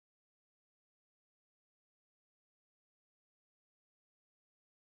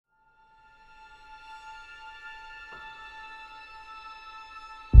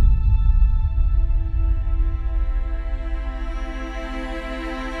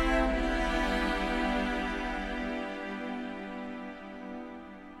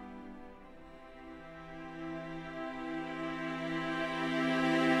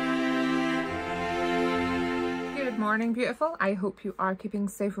morning, beautiful. I hope you are keeping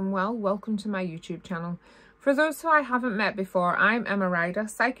safe and well. Welcome to my YouTube channel. For those who I haven't met before, I'm Emma Ryder,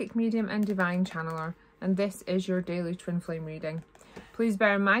 psychic medium and divine channeler, and this is your daily twin flame reading. Please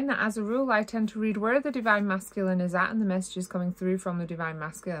bear in mind that as a rule, I tend to read where the divine masculine is at and the messages coming through from the divine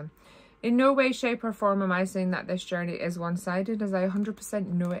masculine. In no way, shape or form am I saying that this journey is one-sided, as I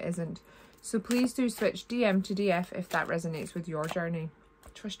 100% know it isn't. So please do switch DM to DF if that resonates with your journey.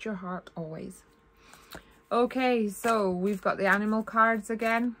 Trust your heart always. Okay, so we've got the animal cards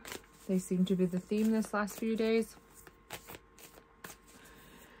again. They seem to be the theme this last few days.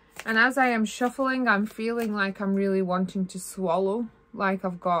 And as I am shuffling, I'm feeling like I'm really wanting to swallow, like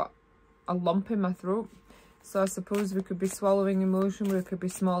I've got a lump in my throat. So I suppose we could be swallowing emotion, we could be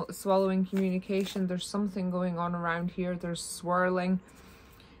swallowing communication. There's something going on around here. There's swirling.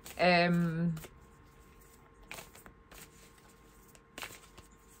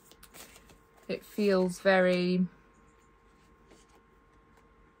 It feels very...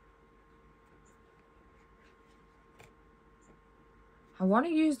 I want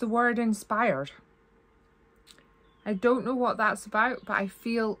to use the word inspired. I don't know what that's about, but I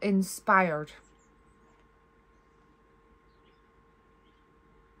feel inspired.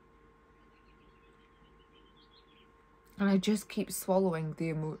 And I just keep swallowing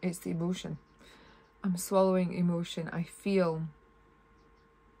it's the emotion. I'm swallowing emotion. I feel...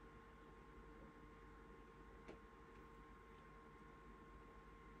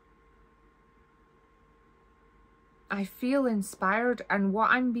 inspired, and what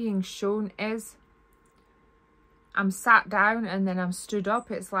I'm being shown is I'm sat down and then I'm stood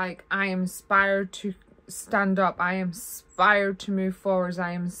up. It's like I am inspired to stand up. I am inspired to move forwards.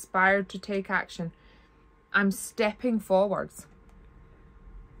 I am inspired to take action. I'm stepping forwards.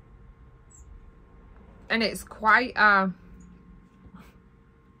 And it's quite a...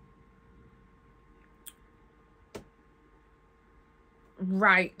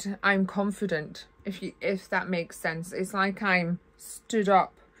 Right, I'm confident, if that makes sense. It's like I'm stood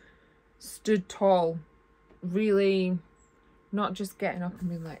up, stood tall, really not just getting up and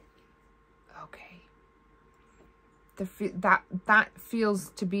being like, okay. That feels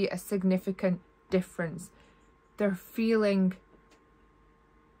to be a significant difference. They're feeling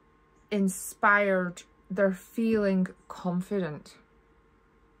inspired. They're feeling confident.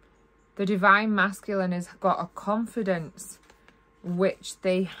 The divine masculine has got a confidence which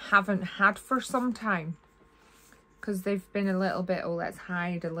they haven't had for some time, because they've been a little bit, oh, let's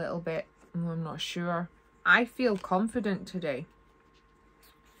hide a little bit. I'm not sure. I feel confident today.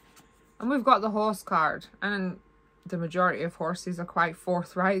 And we've got the horse card, and the majority of horses are quite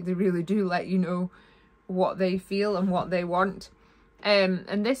forthright. They really do let you know what they feel and what they want.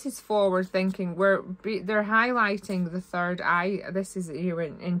 And this is forward thinking. They're highlighting the third eye. This is your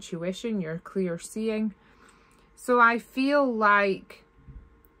intuition, your clear seeing. So I feel like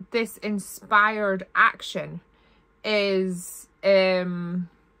this inspired action is it's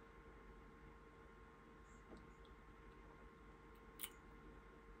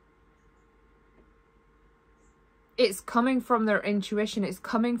coming from their intuition. It's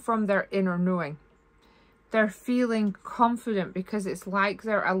coming from their inner knowing. They're feeling confident because it's like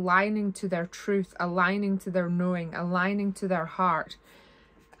they're aligning to their truth, aligning to their knowing, aligning to their heart.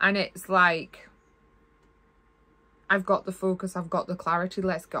 And it's like, I've got the focus, I've got the clarity,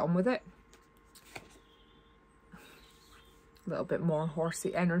 let's get on with it. A little bit more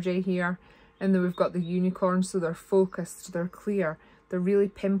horsey energy here. And then we've got the unicorn, so they're focused, they're clear. They're really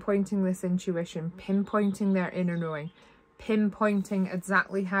pinpointing this intuition, pinpointing their inner knowing, pinpointing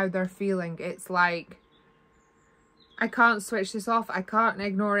exactly how they're feeling. It's like, I can't switch this off, I can't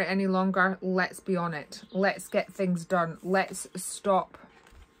ignore it any longer, let's be on it. Let's get things done, let's stop.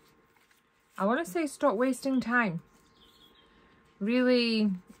 I want to say stop wasting time.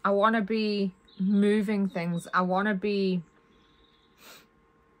 Really, I want to be moving things. I want to be...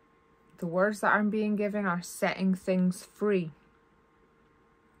 The words that I'm being given are setting things free.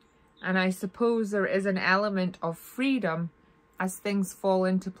 And I suppose there is an element of freedom as things fall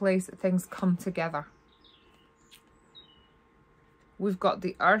into place, that things come together. We've got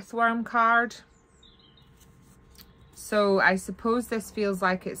the earthworm card. So I suppose this feels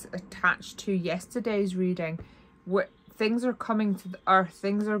like it's attached to yesterday's reading. Things are coming to the earth,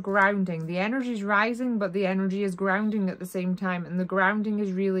 things are grounding. The energy is rising, but the energy is grounding at the same time, and the grounding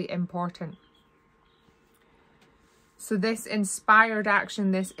is really important. So this inspired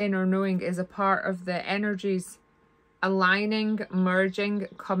action, this inner knowing, is a part of the energies aligning, merging,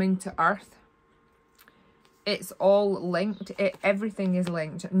 coming to earth. It's all linked. Everything is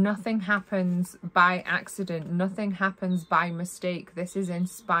linked. Nothing happens by accident. Nothing happens by mistake. This is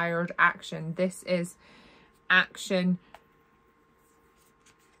inspired action. This is action,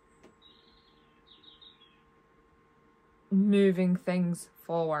 moving things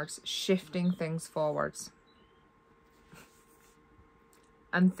forwards, shifting things forwards.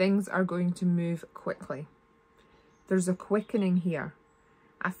 And things are going to move quickly. There's a quickening here.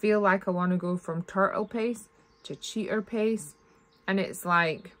 I feel like I want to go from turtle pace to cheater pace. And it's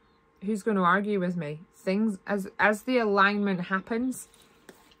like, who's going to argue with me? Things, as the alignment happens,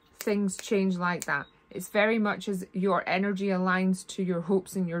 things change like that. It's very much as your energy aligns to your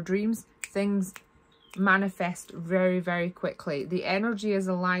hopes and your dreams, things manifest very, very quickly. The energy is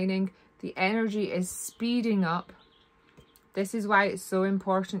aligning. The energy is speeding up. This is why it's so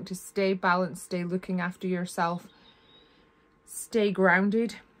important to stay balanced, stay looking after yourself, stay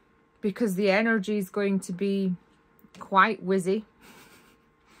grounded, because the energy is going to be quite whizzy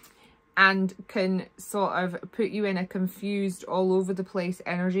and can sort of put you in a confused, all over the place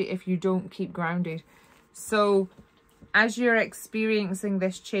energy if you don't keep grounded. So as you're experiencing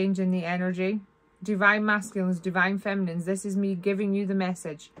this change in the energy, divine masculines, divine feminines, this is me giving you the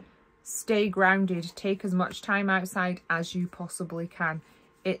message. Stay grounded. Take as much time outside as you possibly can.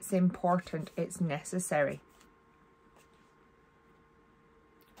 It's important. It's necessary.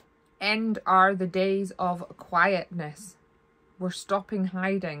 End are the days of quietness. We're stopping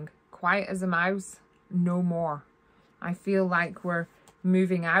hiding. Quiet as a mouse, no more. I feel like we're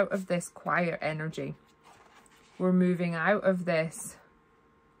moving out of this quiet energy. We're moving out of this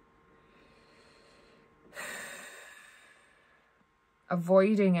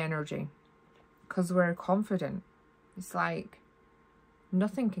avoiding energy, because we're confident. It's like,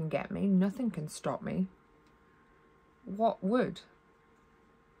 nothing can get me, nothing can stop me. What would?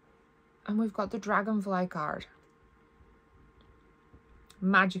 And we've got the dragonfly card.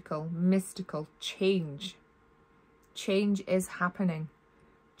 Magical, mystical, change. Change is happening.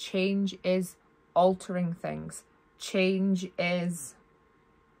 Change is altering things. Change is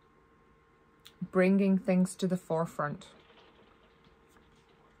bringing things to the forefront.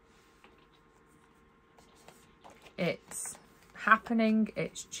 It's happening,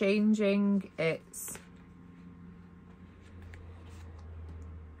 it's changing, it's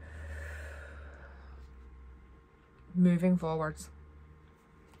moving forwards.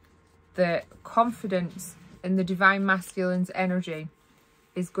 The confidence in the divine masculine's energy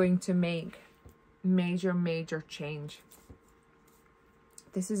is going to make major, major change.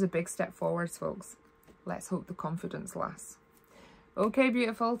 This is a big step forwards, folks. Let's hope the confidence lasts. Okay,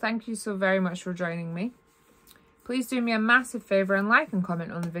 beautiful. Thank you so very much for joining me. Please do me a massive favour and like and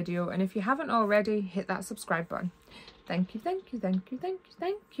comment on the video. And if you haven't already, hit that subscribe button. Thank you, thank you, thank you, thank you,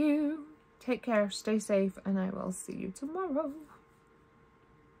 thank you. Take care, stay safe, and I will see you tomorrow.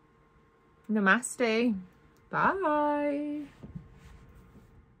 Namaste. Bye.